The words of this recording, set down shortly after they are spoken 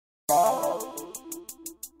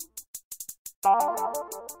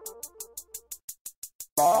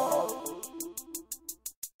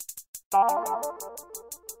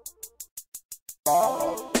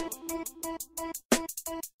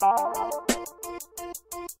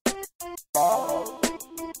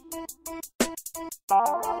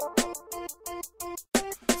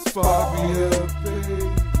Fuck me up,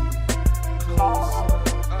 baby. Close my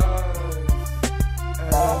eyes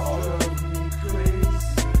and drive me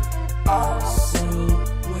crazy. I'm so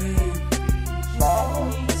wavy. Give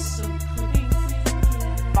me some pudding in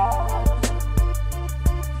your I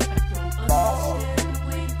don't understand the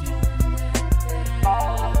way doing that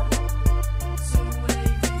there. So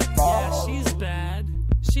wavy. Yeah, she's bad.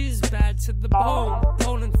 She's bad to the bone.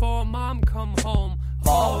 Phoning for a mom, come home.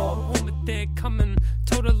 Home with their coming.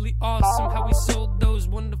 Totally awesome how we sold those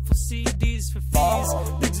wonderful CDs for fees.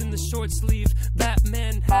 Bigs in the short sleeve,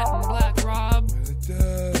 Batman hat and Black Rob.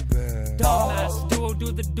 Dumbass duo,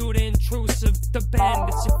 do the intrusive. The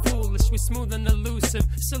bandits, you're foolish, we smooth and elusive.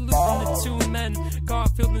 Saluting the two men,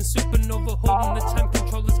 Garfield and Supernova, holding the time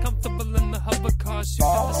controllers, comfortable in the hover car,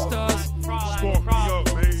 shooting the stars. Spark me up,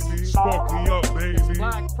 baby. Spark me up, baby.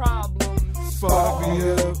 Black problems. Fuck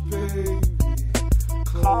me up, baby.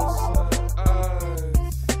 Close my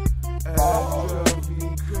eyes and drive me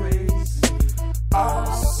crazy. I'm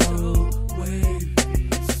so wavy.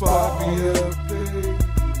 Fuck me up, baby.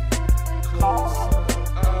 Close my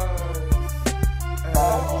eyes and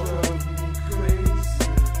drive me crazy.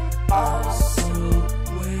 I'm so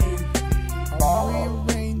wavy. I'm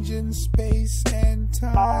rearranging space and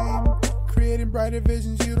time, creating brighter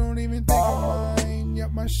visions you don't even think of mine.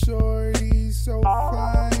 Yep, my shorty's so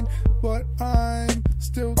fine, but I'm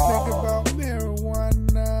still thinking about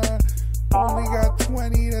marijuana. Only got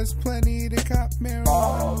 20, that's plenty to cop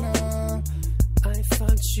marijuana. I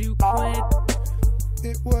thought you quit.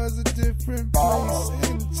 It was a different place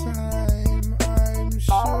and time, I'm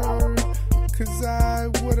sure, 'cause I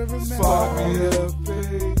would've remembered. Fuck me up,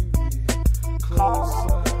 baby. Close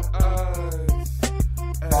my eyes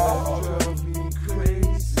and drive me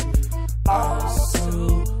crazy. I'm so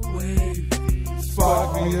wavy. Fuck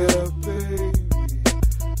me up, baby.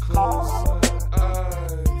 Close my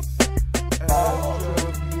eyes and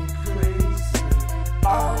drive me crazy.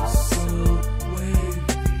 I'm so wavy.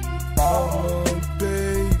 Come on,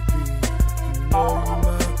 baby. You know you're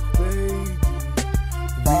my lady.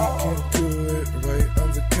 We can do it right on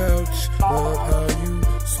the couch. Love how you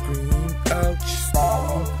scream, ouch,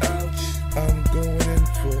 ouch. I'm going in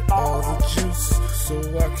for all the juice so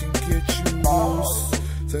I can get you loose.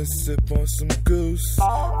 Then sip on some goose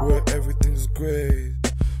where everything's great.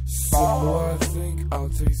 Some more, I think I'll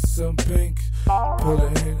take some pink, put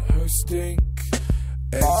it in her stink,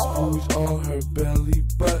 and spooge on her belly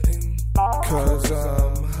button. 'Cause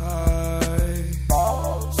I'm high,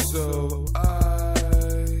 so I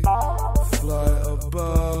fly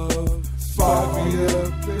above. Fuck me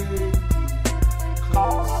up, baby.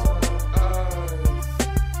 Close my eyes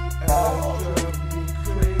and drive me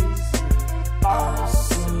crazy. I'm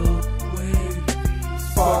so wavy.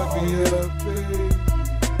 Fuck me up, baby.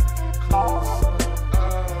 Close my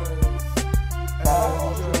eyes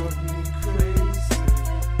and drive me crazy.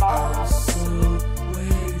 I'm so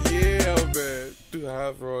wavy. Yeah, man. Dude,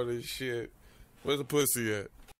 high for all this shit. Where's the pussy at?